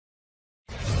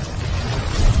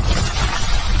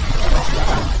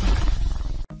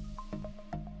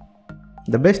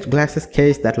The best glasses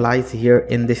case that lies here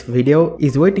in this video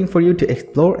is waiting for you to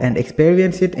explore and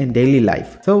experience it in daily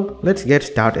life. So let's get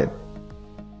started.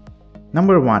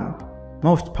 Number 1.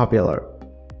 Most popular.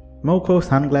 MoKo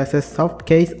Sunglasses Soft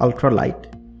Case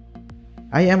Ultralight.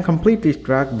 I am completely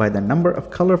struck by the number of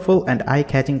colorful and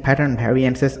eye-catching pattern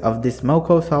variances of this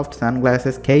MoKo soft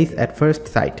sunglasses case at first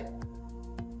sight.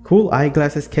 Cool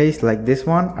eyeglasses case like this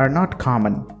one are not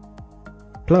common.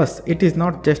 Plus, it is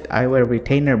not just eyewear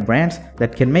retainer brands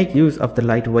that can make use of the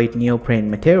lightweight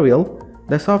neoprene material.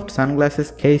 The soft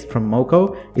sunglasses case from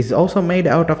MoKo is also made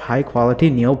out of high-quality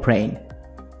neoprene.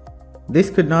 This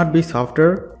could not be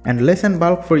softer and less in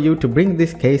bulk for you to bring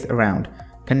this case around,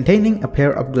 containing a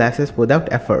pair of glasses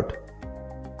without effort.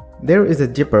 There is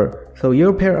a zipper, so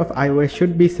your pair of eyewear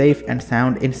should be safe and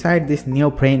sound inside this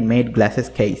neoprene-made glasses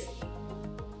case.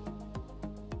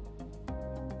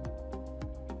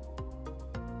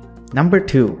 Number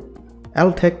 2.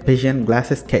 ALTEC Vision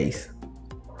Glasses Case.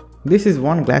 This is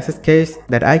one glasses case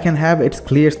that I can have its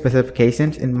clear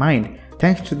specifications in mind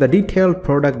thanks to the detailed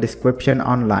product description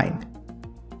online.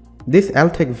 This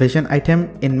ALTEC Vision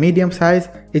item in medium size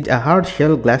is a hard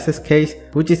shell glasses case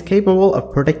which is capable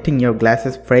of protecting your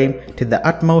glasses frame to the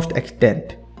utmost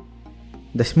extent.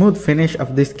 The smooth finish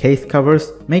of this case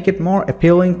covers make it more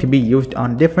appealing to be used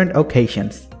on different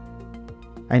occasions.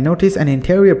 I notice an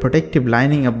interior protective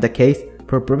lining of the case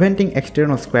for preventing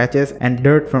external scratches and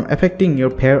dirt from affecting your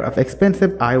pair of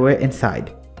expensive eyewear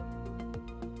inside.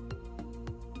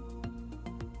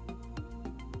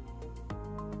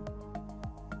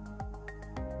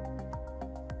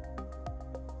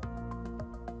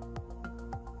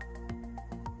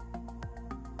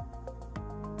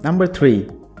 Number 3.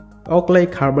 Oakley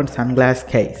Carbon Sunglass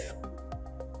Case.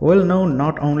 Well known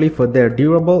not only for their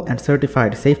durable and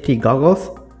certified safety goggles,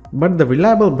 but the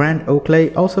reliable brand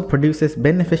Oakley also produces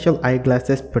beneficial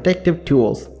eyeglasses protective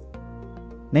tools.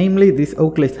 Namely, this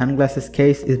Oakley sunglasses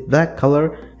case is black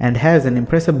color and has an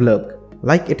impressive look,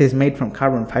 like it is made from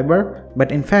carbon fiber,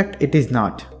 but in fact it is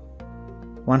not.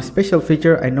 One special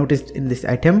feature I noticed in this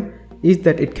item is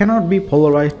that it cannot be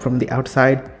polarized from the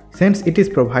outside since it is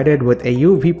provided with a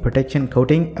UV protection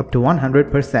coating up to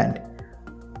 100%.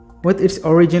 With its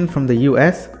origin from the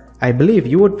US, I believe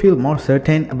you would feel more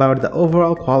certain about the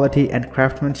overall quality and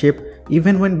craftsmanship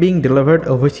even when being delivered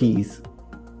overseas.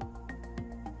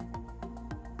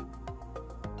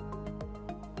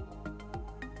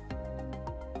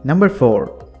 Number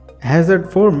 4. Hazard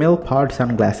 4mm Pod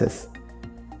Sunglasses.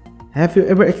 Have you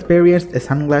ever experienced a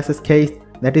sunglasses case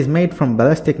that is made from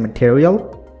ballistic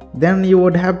material? Then you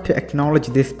would have to acknowledge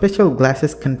this special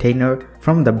glasses container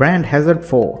from the brand Hazard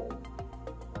 4.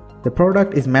 The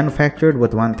product is manufactured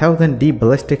with 1000D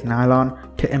ballistic nylon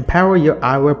to empower your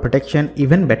eyewear protection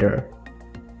even better.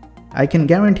 I can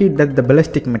guarantee that the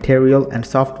ballistic material and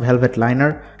soft velvet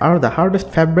liner are the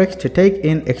hardest fabrics to take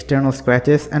in external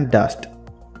scratches and dust.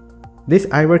 This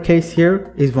eyewear case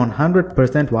here is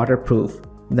 100% waterproof.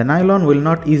 The nylon will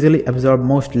not easily absorb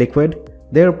most liquid,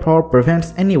 therefore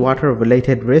prevents any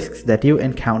water-related risks that you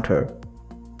encounter.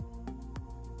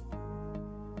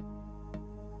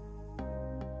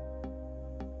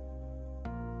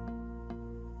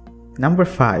 Number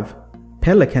 5.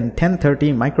 Pelican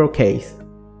 1030 Micro Case.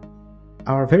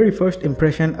 Our very first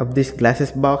impression of this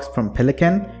glasses box from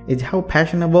Pelican is how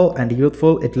fashionable and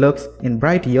youthful it looks in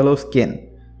bright yellow skin.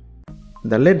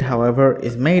 The lid, however,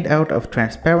 is made out of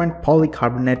transparent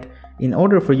polycarbonate in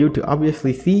order for you to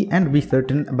obviously see and be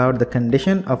certain about the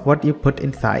condition of what you put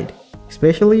inside,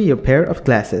 especially your pair of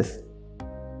glasses.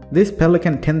 This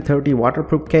Pelican 1030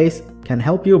 waterproof case can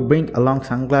help you bring along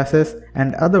sunglasses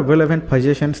and other relevant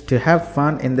possessions to have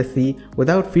fun in the sea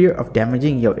without fear of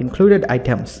damaging your included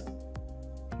items.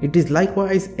 It is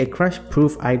likewise a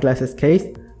crush-proof eyeglasses case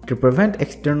to prevent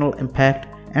external impact,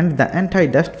 and the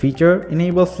anti-dust feature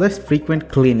enables less frequent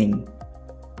cleaning.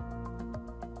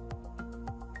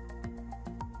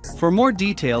 For more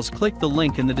details, click the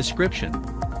link in the description.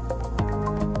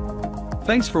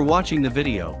 Thanks for watching the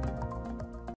video.